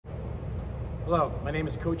Hello, my name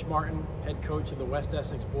is Coach Martin, head coach of the West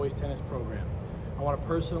Essex Boys Tennis Program. I want to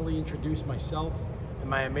personally introduce myself and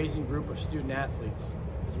my amazing group of student athletes,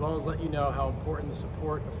 as well as let you know how important the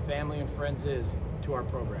support of family and friends is to our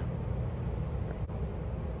program.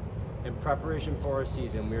 In preparation for our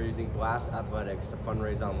season, we are using Blast Athletics to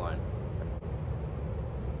fundraise online.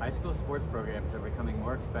 High school sports programs are becoming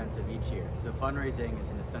more expensive each year, so fundraising is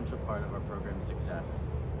an essential part of our program's success.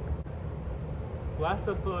 Blast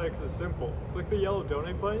Athletics is simple. Click the yellow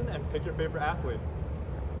donate button and pick your favorite athlete.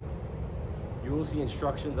 You will see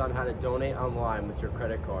instructions on how to donate online with your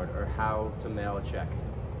credit card or how to mail a check.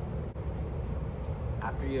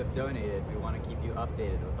 After you have donated, we want to keep you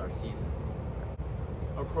updated with our season.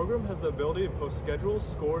 Our program has the ability to post schedules,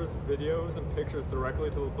 scores, videos, and pictures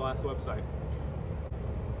directly to the Blast website.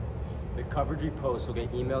 The coverage we post will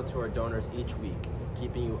get emailed to our donors each week,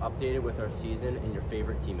 keeping you updated with our season and your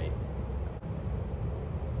favorite teammate.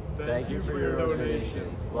 Thank you for your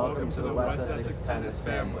donations. Welcome to the West Essex Tennis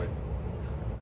family.